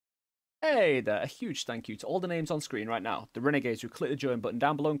Hey there, a huge thank you to all the names on screen right now, the renegades who click the join button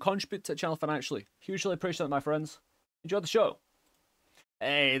down below and contribute to the channel financially. Hugely appreciate it, my friends. Enjoy the show.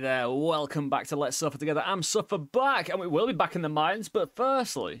 Hey there, welcome back to Let's Suffer Together. I'm Suffer back, and we will be back in the mines, but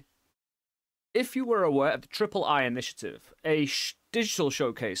firstly, if you were aware of the III initiative, a digital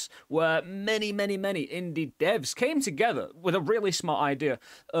showcase where many indie devs came together with a really smart idea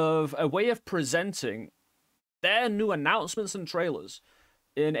of a way of presenting their new announcements and trailers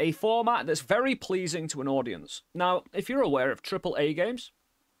in a format that's very pleasing to an audience. Now, if you're aware of AAA games,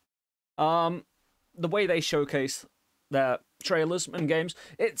 the way they showcase their trailers and games,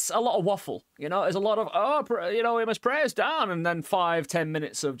 it's a lot of waffle. You know, there's a lot of, we must praise down, and then 5-10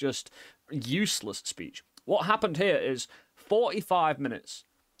 minutes of just useless speech. What happened here is 45 minutes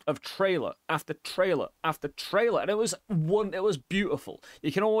of trailer after trailer after trailer, and it was beautiful.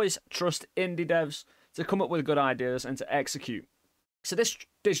 You can always trust indie devs to come up with good ideas and to execute. So this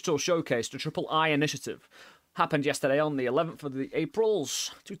digital showcase, the III initiative, happened yesterday on the 11th of April,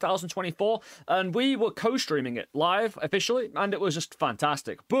 2024, and we were co-streaming it live officially, and it was just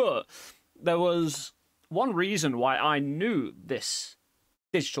fantastic. But there was one reason why I knew this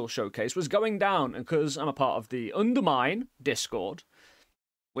digital showcase was going down, and because I'm a part of the UnderMine Discord,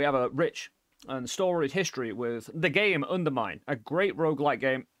 we have a rich and storied history with the game UnderMine, a great roguelike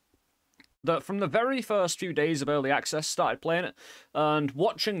game that from the very first few days of early access started playing it, and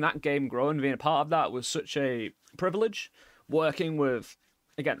watching that game grow and being a part of that was such a privilege. Working with,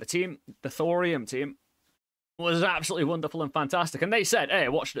 again, the team, the Thorium team, was absolutely wonderful and fantastic. And they said, hey,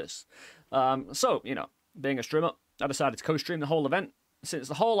 watch this. So, you know, being a streamer, I decided to co-stream the whole event, since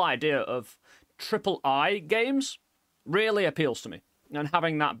the whole idea of III games really appeals to me. And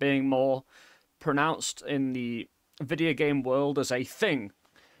having that being more pronounced in the video game world as a thing.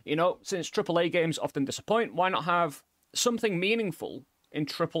 You know, since AAA games often disappoint, why not have something meaningful in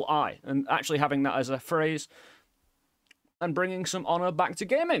III and actually having that as a phrase and bringing some honor back to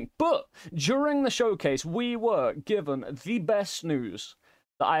gaming? But during the showcase, we were given the best news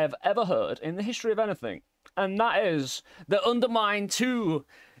that I have ever heard in the history of anything, and that is that UnderMine 2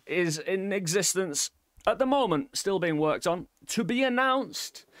 is in existence at the moment, still being worked on, to be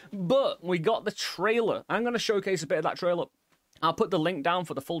announced. But we got the trailer. I'm going to showcase a bit of that trailer. I'll put the link down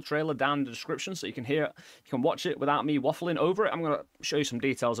for the full trailer down in the description so you can hear it. You can watch it without me waffling over it. I'm going to show you some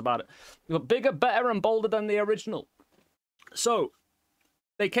details about it. But bigger, better, and bolder than the original. So,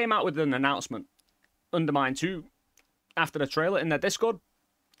 they came out with an announcement, UnderMine 2, after the trailer in their Discord,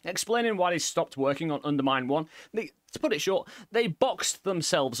 explaining why they stopped working on UnderMine 1. To put it short, they boxed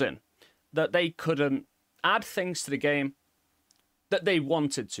themselves in, that they couldn't add things to the game that they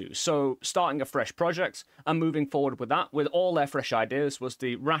wanted to. So starting a fresh project and moving forward with that, with all their fresh ideas, was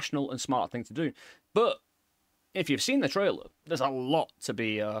the rational and smart thing to do. But if you've seen the trailer, there's a lot to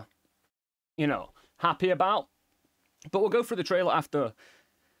be, happy about. But we'll go through the trailer after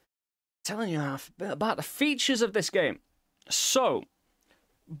telling you about the features of this game. So,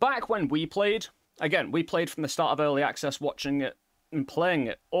 back when we played, again, we played from the start of early access, watching it and playing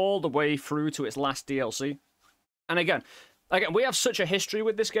it all the way through to its last DLC. And again, we have such a history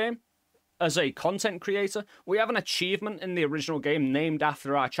with this game. As a content creator, we have an achievement in the original game named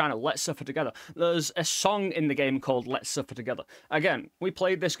after our channel, Let's Suffer Together. There's a song in the game called Let's Suffer Together. Again, we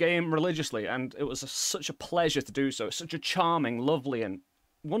played this game religiously, and it was such a pleasure to do so. It's such a charming, lovely, and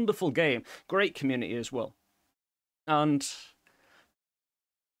wonderful game. Great community as well. And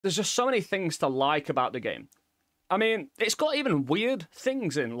there's just so many things to like about the game. I mean, it's got even weird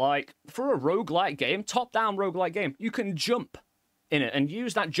things in, like, for a roguelike game, top-down roguelike game, you can jump in it and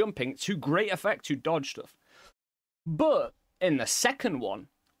use that jumping to great effect to dodge stuff. But in the second one,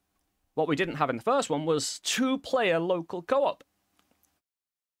 what we didn't have in the first one was two-player local co-op.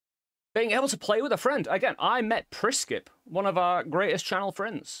 Being able to play with a friend. Again, I met Priskip, one of our greatest channel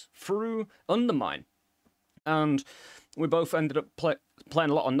friends, through UnderMine. And we both ended up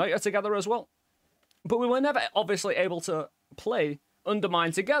playing a lot on Noita together as well. But we were never obviously able to play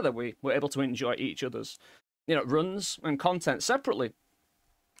UnderMine together. We were able to enjoy each other's, runs and content separately,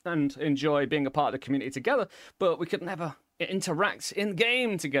 and enjoy being a part of the community together. But we could never interact in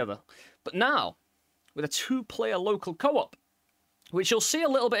game together. But now, with a two-player local co-op, which you'll see a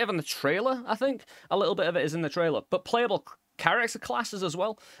little bit of in the trailer, I think. A little bit of it is in the trailer, but playable character classes as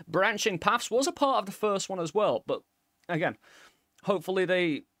well. Branching paths was a part of the first one as well. But again,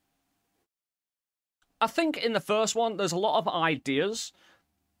 hopefully I think in the first one, there's a lot of ideas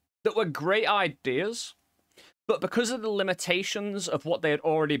that were great ideas, but because of the limitations of what they had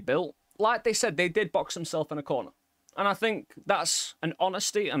already built, like they said, they did box themselves in a corner. And I think that's an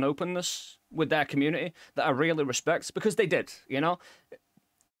honesty and openness with their community that I really respect, because they did,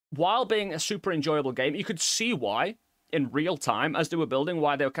 while being a super enjoyable game, you could see why in real time as they were building,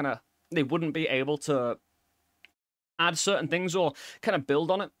 why they wouldn't be able to add certain things or kind of build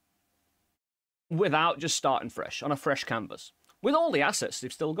on it without just starting fresh on a fresh canvas with all the assets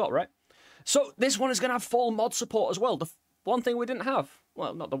they've still got, right? So this one is going to have full mod support as well. The one thing we didn't have,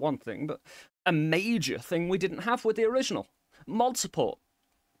 well, not the one thing, but a major thing we didn't have with the original, mod support.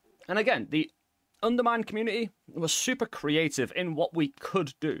 And again, the UnderMine community was super creative in what we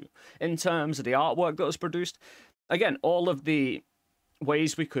could do in terms of the artwork that was produced. Again, all of the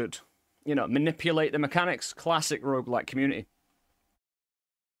ways we could, you know, manipulate the mechanics, classic roguelike community.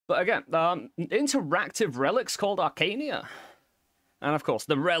 But again, interactive relics called Arcania. And of course,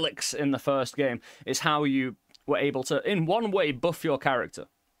 the relics in the first game is how you were able to, in one way, buff your character.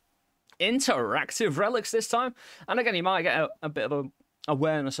 Interactive relics this time. And again, you might get a bit of a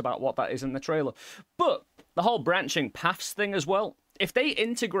awareness about what that is in the trailer. But the whole branching paths thing as well, if they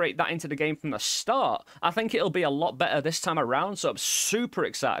integrate that into the game from the start, I think it'll be a lot better this time around. So I'm super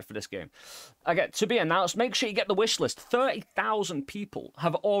excited for this game. Again, to be announced, make sure you get the wish list. 30,000 people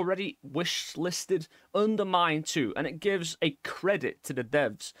have already wish listed UnderMine 2, and it gives a credit to the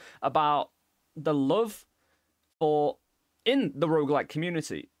devs about the love in the roguelike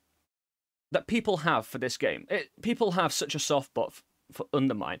community that people have for this game. People have such a soft spot for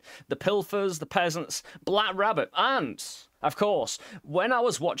UnderMine. The PILFERS, the peasants, Black Rabbit, and of course, when I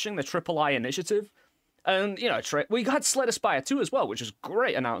was watching the III initiative, and you know, we had Slay the Spire 2 as well, which is a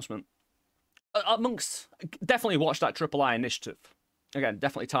great announcement. Definitely watch that III initiative. Again,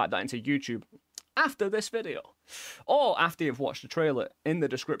 definitely type that into YouTube after this video, or after you've watched the trailer in the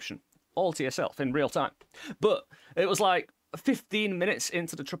description, all to yourself in real time. But it was like 15 minutes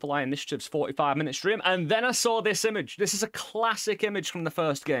into the III initiative's 45-minute stream, and then I saw this image. This is a classic image from the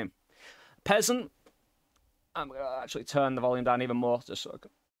first game. Peasant. I'm going to actually turn the volume down even more, just so I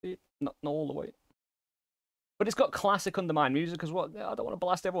can see it. Not all the way. But it's got classic UnderMine music as well. I don't want to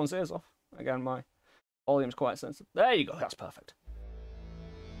blast everyone's ears off. Again, my volume's quite sensitive. There you go, that's perfect.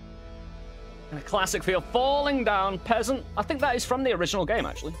 And a classic feel, falling down, peasant. I think that is from the original game,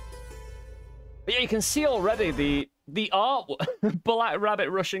 actually. But yeah, you can see already the art, Black Rabbit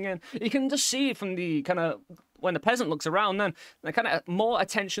rushing in. You can just see from the kind of, when the peasant looks around, then the kind of more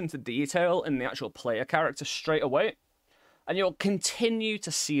attention to detail in the actual player character straight away. And you'll continue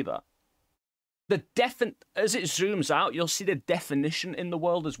to see that. As it zooms out, you'll see the definition in the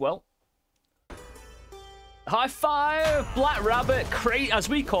world as well. High five, Black Rabbit, as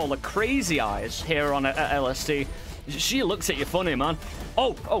we call her, Crazy Eyes here on LST. She looks at you funny, man.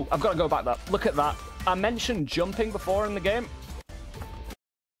 Oh, I've got to go back there. Look at that. I mentioned jumping before in the game.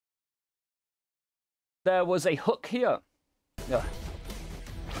 There was a hook here. There.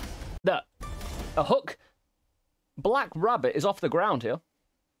 A hook. Black Rabbit is off the ground here.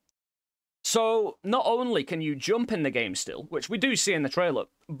 So, not only can you jump in the game still, which we do see in the trailer,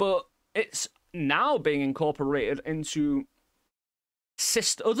 but it's now being incorporated into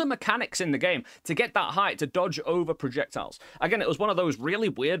other mechanics in the game to get that height to dodge over projectiles. Again, it was one of those really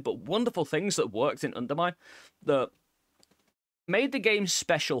weird but wonderful things that worked in UnderMine that made the game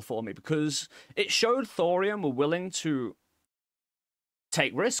special for me, because it showed Thorium were willing to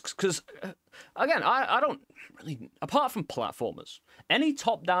take risks, because again, I don't really, apart from platformers, any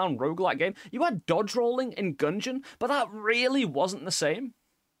top-down roguelike game, you had dodge rolling in Gungeon, but that really wasn't the same.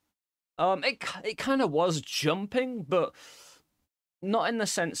 It kind of was jumping, but not in the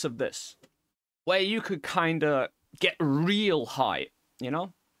sense of this, where you could kind of get real height, you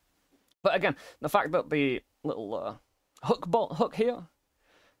know? But again, the fact that the little hook here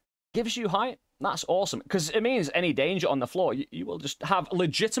gives you height, that's awesome, because it means any danger on the floor, you will just have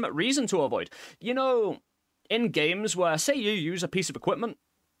legitimate reason to avoid. You know, in games where, say you use a piece of equipment,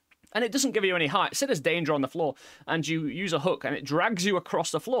 and it doesn't give you any height, say there's danger on the floor, and you use a hook, and it drags you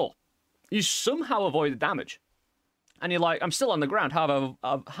across the floor, you somehow avoid the damage. And you're like, I'm still on the ground, how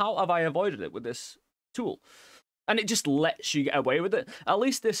have I avoided it with this tool? And it just lets you get away with it. At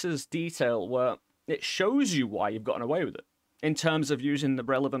least this is detail where it shows you why you've gotten away with it, in terms of using the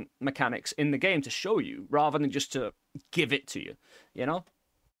relevant mechanics in the game to show you, rather than just to give it to you, you know?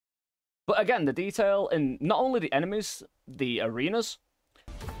 But again, the detail in not only the enemies, the arenas,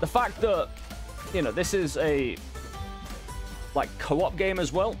 the fact that, you know, this is a, like, co-op game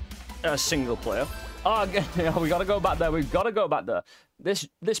as well, a single player. Oh, we gotta go back there, we've gotta go back there. This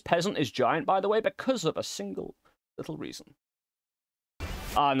peasant is giant, by the way, because of a single little reason.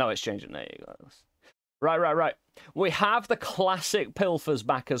 Ah, no, it's changing, there you go. Right. We have the classic PILFERS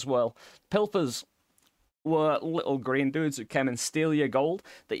back as well. PILFERS were little green dudes who came and steal your gold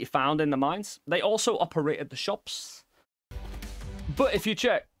that you found in the mines. They also operated the shops. But if you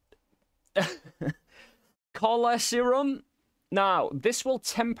check, Colosseum. Now, this will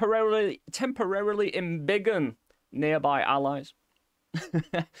temporarily embiggen nearby allies,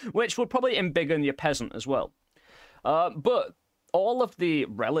 which will probably embiggen your peasant as well. But all of the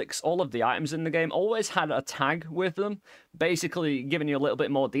relics, all of the items in the game always had a tag with them, basically giving you a little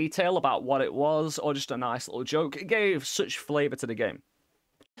bit more detail about what it was, or just a nice little joke. It gave such flavour to the game.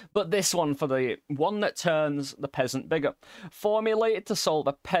 But this one for the one that turns the peasant bigger. Formulated to solve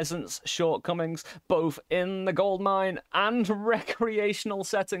a peasant's shortcomings, both in the gold mine and recreational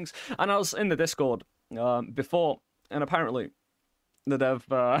settings. And I was in the Discord before, and apparently the dev...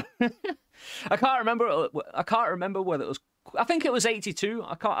 I can't remember whether it was... I think it was 82.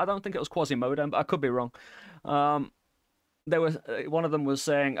 I don't think it was Quasimodem, but I could be wrong. There was one of them was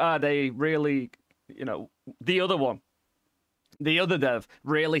saying, they really, you know, the other dev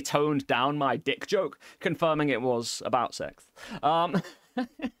really toned down my dick joke, confirming it was about sex. In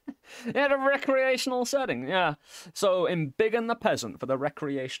a recreational setting, yeah. So embiggen the peasant for the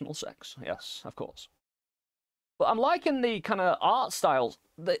recreational sex. Yes, of course. But I'm liking the kind of art styles.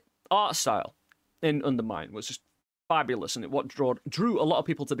 The art style in UnderMine was just fabulous, and what drew a lot of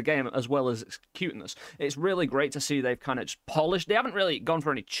people to the game, as well as its cuteness. It's really great to see they've kind of just polished. They haven't really gone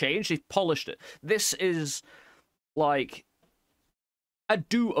for any change. They've polished it. This is like a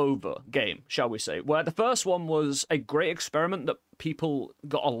do-over game, shall we say, where the first one was a great experiment that people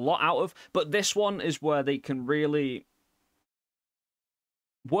got a lot out of, but this one is where they can really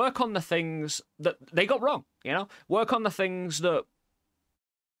work on the things that they got wrong, you know? Work on the things that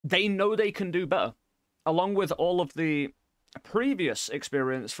they know they can do better, along with all of the previous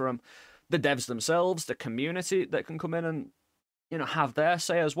experience from the devs themselves, the community that can come in and, you know, have their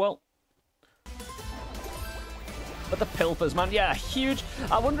say as well. But the pilfers, man, yeah, huge.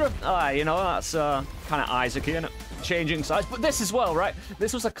 I wonder if, you know, that's kind of Isaac-y, isn't it? Changing size. But this as well, right?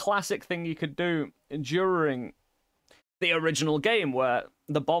 This was a classic thing you could do during the original game, where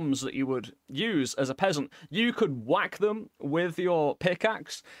the bombs that you would use as a peasant, you could whack them with your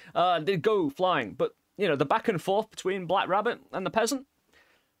pickaxe. They'd go flying. But, you know, the back and forth between Black Rabbit and the peasant,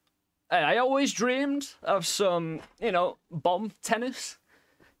 I always dreamed of some, you know, bomb tennis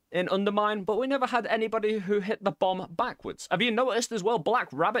in UnderMine, but we never had anybody who hit the bomb backwards. Have you noticed as well, Black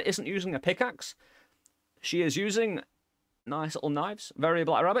Rabbit isn't using a pickaxe? She is using nice little knives. Very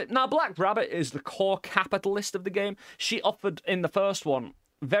Black Rabbit. Now, Black Rabbit is the core capitalist of the game. She offered, in the first one,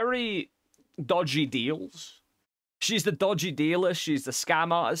 very dodgy deals. She's the dodgy dealer. She's the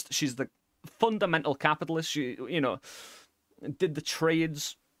scam artist. She's the fundamental capitalist. She, you know, did the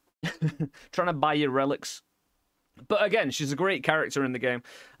trades, trying to buy your relics. But again, she's a great character in the game.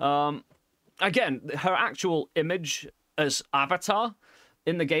 Again, her actual image as Avatar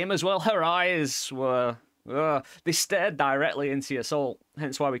in the game as well, her eyes were... they stared directly into your soul,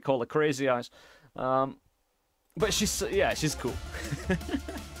 hence why we call her Crazy Eyes. But she's, yeah, she's cool.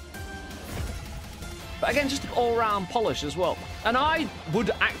 But again, just all-round polish as well. And I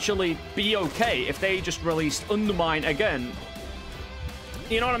would actually be okay if they just released UnderMine again.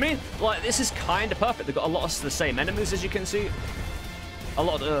 You know what I mean? Like, this is kind of perfect. They've got a lot of the same enemies, as you can see. A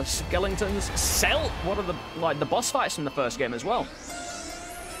lot of skeletons. One of the, like, the boss fights from the first game as well.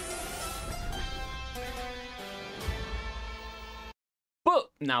 But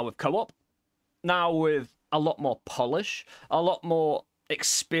now with co-op, now with a lot more polish, a lot more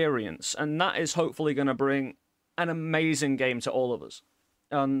experience, and that is hopefully going to bring an amazing game to all of us.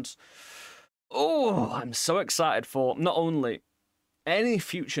 And, oh, I'm so excited for not only any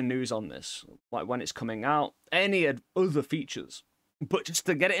future news on this, like when it's coming out, any other features, but just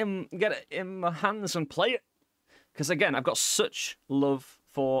to get it in my hands and play it. Because again, I've got such love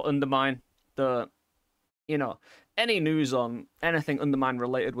for UnderMine that, you know, any news on anything UnderMine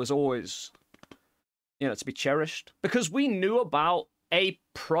related was always, you know, to be cherished. Because we knew about a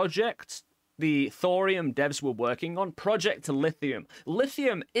project the Thorium devs were working on, Project Lithium.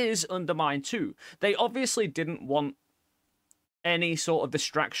 Lithium is UnderMine too. They obviously didn't want any sort of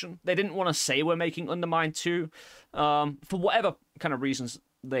distraction. They didn't want to say we're making UnderMine 2 for whatever kind of reasons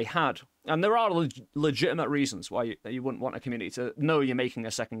they had. And there are legitimate reasons why you wouldn't want a community to know you're making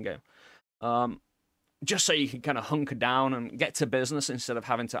a second game. Just so you can kind of hunker down and get to business instead of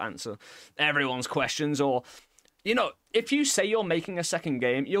having to answer everyone's questions. Or, you know, if you say you're making a second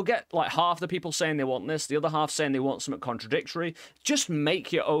game, you'll get like half the people saying they want this, the other half saying they want something contradictory. Just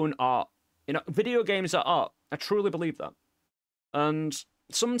make your own art. You know, video games are art. I truly believe that. And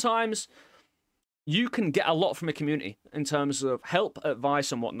sometimes you can get a lot from a community in terms of help,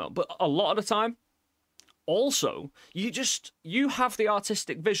 advice, and whatnot. But a lot of the time, also, you have the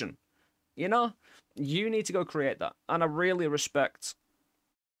artistic vision. You know? You need to go create that. And I really respect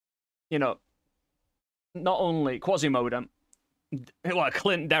you know, not only Quasimodem, well,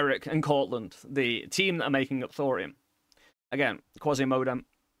 Clint, Derek, and Cortland, the team that are making up Thorium. Again, Quasimodem,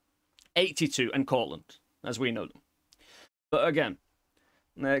 82, and Cortland, as we know them. But again,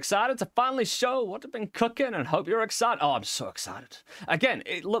 I'm excited to finally show what I've been cooking and hope you're excited. Oh, I'm so excited. Again,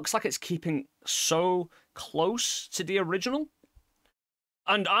 it looks like it's keeping so close to the original.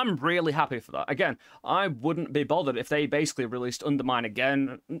 And I'm really happy for that. Again, I wouldn't be bothered if they basically released UnderMine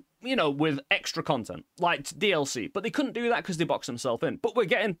again, you know, with extra content, like DLC. But they couldn't do that because they boxed themselves in. But we're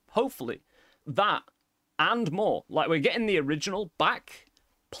getting, hopefully, that and more. Like, we're getting the original back,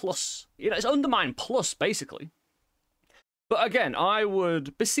 plus, you know, it's UnderMine plus, basically. But again, I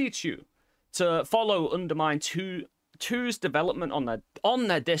would beseech you to follow UnderMine 2's development on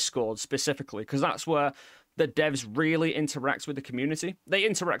their Discord specifically, because that's where the devs really interact with the community. They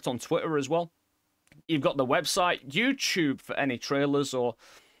interact on Twitter as well. You've got the website, YouTube for any trailers or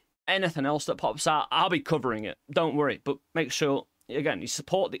anything else that pops out. I'll be covering it, don't worry. But make sure, again, you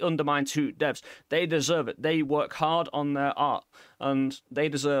support the UnderMine 2 devs. They deserve it. They work hard on their art, and they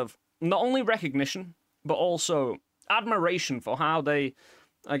deserve not only recognition, but also admiration for how they,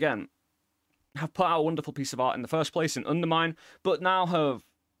 again, have put out a wonderful piece of art in the first place in UnderMine, but now have,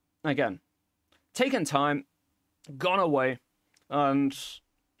 again, taken time, gone away, and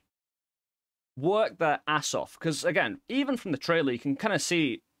worked their ass off. Because, again, even from the trailer, you can kind of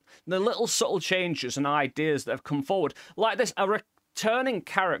see the little subtle changes and ideas that have come forward. Like this, a returning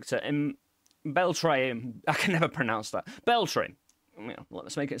character in Beltane. I can never pronounce that. Beltane. You know,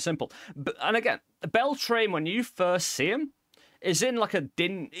 let's make it simple. And again, Beltane, when you first see him, is in like a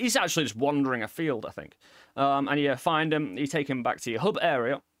din. He's actually just wandering a field, I think. And you find him, you take him back to your hub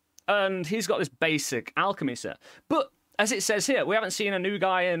area, and he's got this basic alchemy set. But as it says here, we haven't seen a new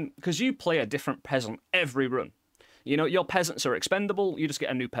guy in, because you play a different peasant every run. You know, your peasants are expendable, you just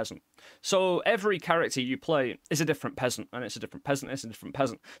get a new peasant. So every character you play is a different peasant, and it's a different peasant, it's a different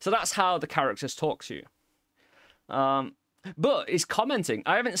peasant. So that's how the characters talk to you. But he's commenting,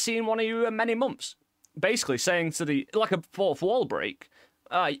 I haven't seen one of you in many months. Basically saying to the, like a fourth wall break,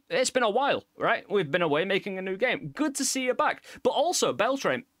 it's been a while, right? We've been away making a new game. Good to see you back. But also,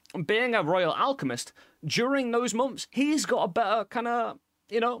 Beltane, being a royal alchemist, during those months, he's got a better kind of,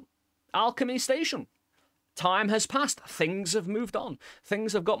 you know, alchemy station. Time has passed. Things have moved on.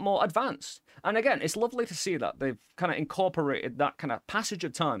 Things have got more advanced. And again, it's lovely to see that. They've kind of incorporated that kind of passage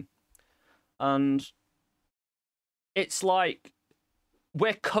of time. And it's like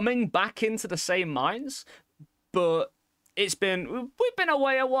we're coming back into the same mines, but we've been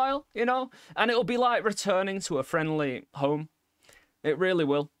away a while, you know? And it'll be like returning to a friendly home. It really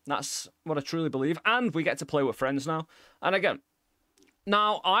will. That's what I truly believe. And we get to play with friends now. And again,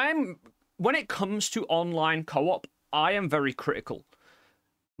 now when it comes to online co-op, I am very critical.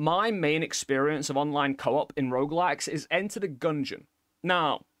 My main experience of online co-op in roguelikes is Enter the Gungeon.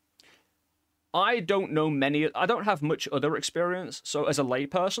 Now, I don't have much other experience, so as a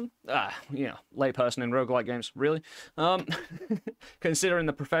layperson, layperson in roguelike games, really, considering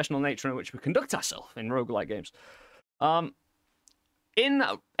the professional nature in which we conduct ourselves in roguelike games. In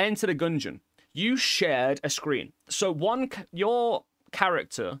Enter the Gungeon, you shared a screen. So your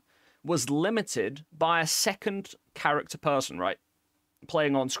character was limited by a second character person, right,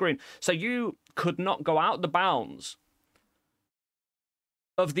 playing on screen. So you could not go out the bounds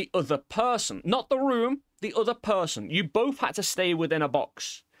of the other person, not the room, the other person. You both had to stay within a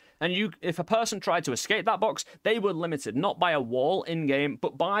box. And if a person tried to escape that box, they were limited, not by a wall in-game,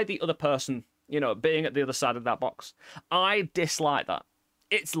 but by the other person, you know, being at the other side of that box. I dislike that.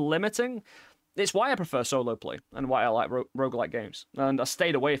 It's limiting. It's why I prefer solo play and why I like roguelike games. And I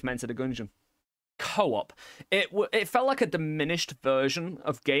stayed away from Enter the Gungeon. Co-op. It felt like a diminished version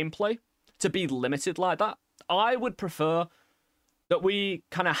of gameplay to be limited like that. I would prefer that we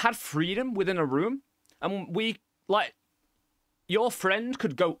kind of had freedom within a room, and your friend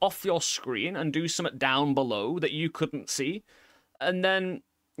could go off your screen and do something down below that you couldn't see, and then,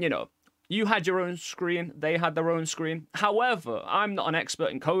 you know, you had your own screen, they had their own screen. However, I'm not an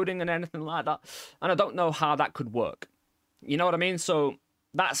expert in coding and anything like that, and I don't know how that could work. You know what I mean? So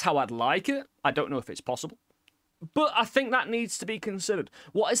that's how I'd like it. I don't know if it's possible. But I think that needs to be considered.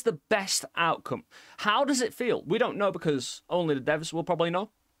 What is the best outcome? How does it feel? We don't know, because only the devs will probably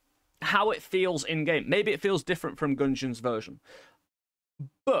know how it feels in-game. Maybe it feels different from Gungeon's version.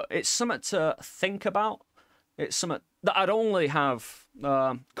 But it's something to think about. It's something that I'd only have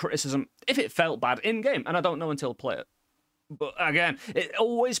criticism if it felt bad in-game, and I don't know until I play it. But again, it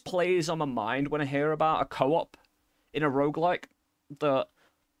always plays on my mind when I hear about a co-op in a roguelike that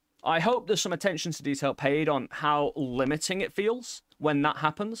I hope there's some attention to detail paid on how limiting it feels when that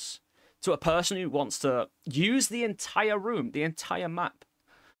happens. to a person who wants to use the entire room, the entire map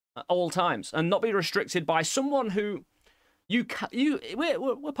at all times, and not be restricted by someone who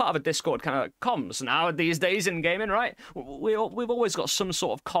we're part of a Discord kind of comms now these days in gaming, right? We've always got some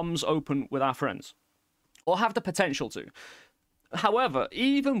sort of comms open with our friends, or have the potential to. However,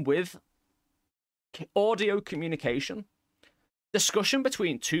 even with audio communication, discussion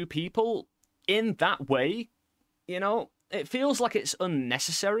between two people in that way, you know, it feels like it's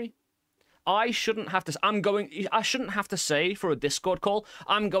unnecessary. I shouldn't have to say for a Discord call,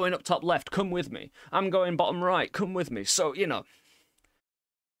 I'm going up top left, come with me. I'm going bottom right, come with me. So, you know.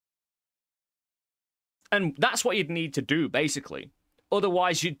 And that's what you'd need to do, basically.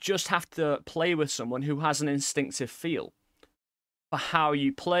 Otherwise, you'd just have to play with someone who has an instinctive feel for how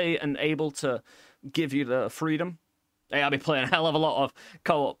you play and able to give you the freedom. Hey, I'll be playing a hell of a lot of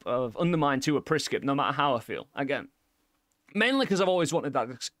co-op of UnderMine 2 or Priskip, no matter how I feel. Again, mainly because I've always wanted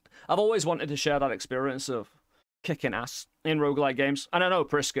to share that experience of kicking ass in roguelike games. And I know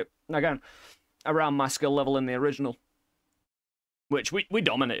Priskip, again, around my skill level in the original, which we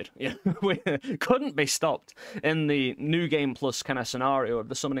dominated. Yeah, we couldn't be stopped in the New Game Plus kind of scenario of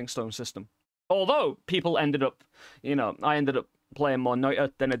the Summoning Stone system. Although people ended up, you know, I ended up playing more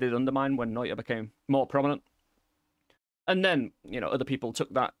Noita than I did UnderMine when Noita became more prominent. And then, you know, other people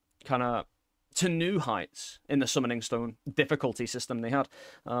took that kind of to new heights in the Summoning Stone difficulty system they had.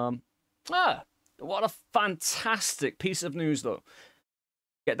 What a fantastic piece of news, though.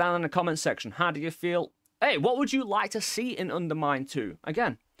 Get down in the comments section. How do you feel? Hey, what would you like to see in UnderMine 2?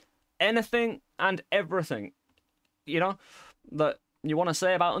 Again, anything and everything, you know, that you want to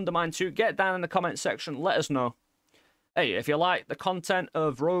say about UnderMine 2, get down in the comments section. Let us know. Hey, if you like the content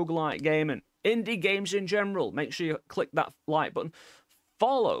of roguelike gaming, indie games in general, make sure you click that like button.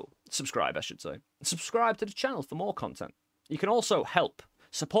 Subscribe, I should say. Subscribe to the channel for more content. You can also help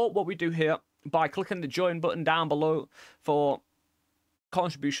support what we do here by clicking the join button down below for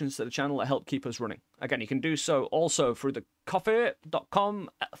contributions to the channel that help keep us running. Again, you can do so also through the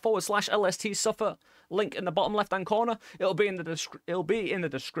coffee.com/LSTsuffer link in the bottom left-hand corner. It'll be in the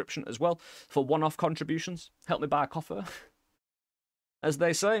description as well for one-off contributions. Help me buy a coffee, as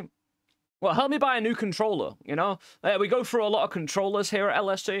they say. Well, help me buy a new controller, you know? We go through a lot of controllers here at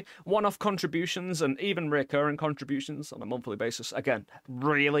LST, one-off contributions and even recurring contributions on a monthly basis. Again,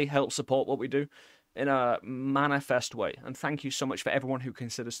 really help support what we do in a manifest way. And thank you so much for everyone who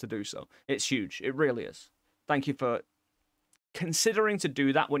considers to do so. It's huge. It really is. Thank you for considering to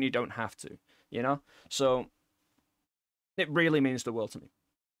do that when you don't have to, you know? So, it really means the world to me.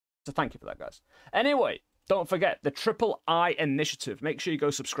 So thank you for that, guys. Anyway, don't forget the III initiative. Make sure you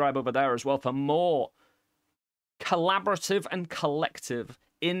go subscribe over there as well for more collaborative and collective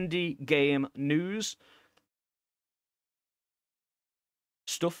indie game news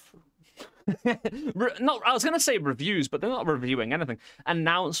stuff. No, I was going to say reviews, but they're not reviewing anything.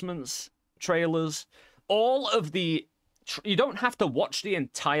 Announcements, trailers, all of the... You don't have to watch the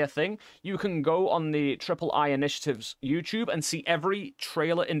entire thing. You can go on the III Initiative's YouTube and see every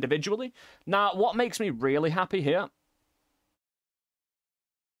trailer individually. Now, what makes me really happy here...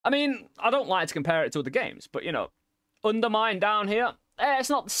 I mean, I don't like to compare it to other games, but, you know, UnderMine down here, it's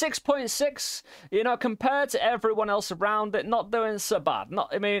not 6.6, you know, compared to everyone else around it, not doing so bad.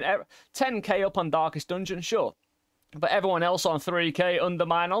 I mean, 10k up on Darkest Dungeon, sure. But everyone else on 3k,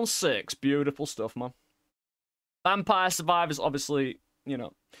 UnderMine on 6. Beautiful stuff, man. Vampire Survivors, obviously, you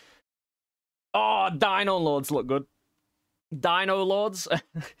know. Oh, Dino Lords look good. Dino Lords.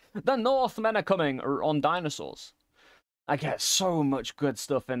 The Northmen are coming on dinosaurs. I get so much good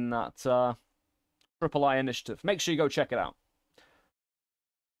stuff in that III initiative. Make sure you go check it out.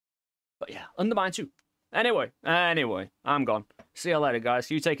 But yeah, UnderMine 2. Anyway, I'm gone. See you later, guys.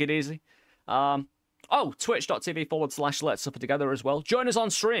 You take it easy. Oh, twitch.tv/Let's Suffer Together as well. Join us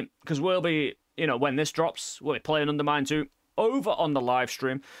on stream, because we'll be, you know, when this drops, we'll be playing UnderMine 2 over on the live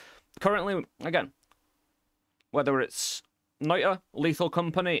stream. Currently, again, whether it's Noita, Lethal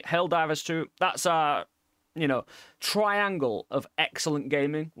Company, Helldivers 2, that's our, you know, triangle of excellent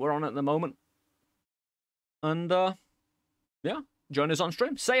gaming we're on at the moment. And, yeah, join us on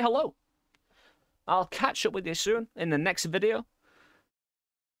stream. Say hello. I'll catch up with you soon in the next video.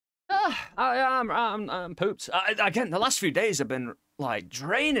 I'm pooped. Again, the last few days have been, like,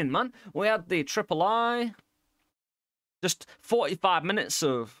 draining, man. We had the III, just 45 minutes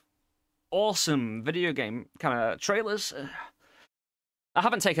of awesome video game kind of trailers. I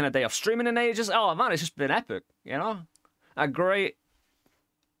haven't taken a day off streaming in ages. Oh, man, it's just been epic, you know? A great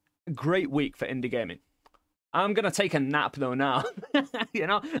week for indie gaming. I'm going to take a nap, though, now. You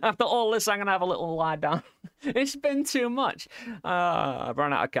know, after all this, I'm going to have a little lie down. It's been too much. I've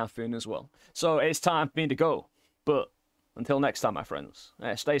run out of caffeine as well. So it's time for me to go. But until next time, my friends,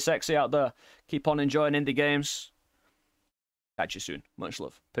 stay sexy out there. Keep on enjoying indie games. Catch you soon. Much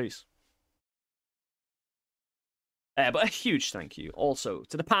love. Peace. But a huge thank you also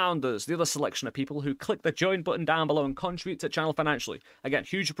to the Pounders, the other selection of people who click the join button down below and contribute to the channel financially. Again,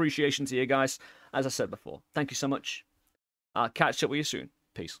 huge appreciation to you guys. As I said before, thank you so much. I'll catch up with you soon.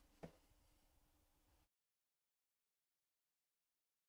 Peace.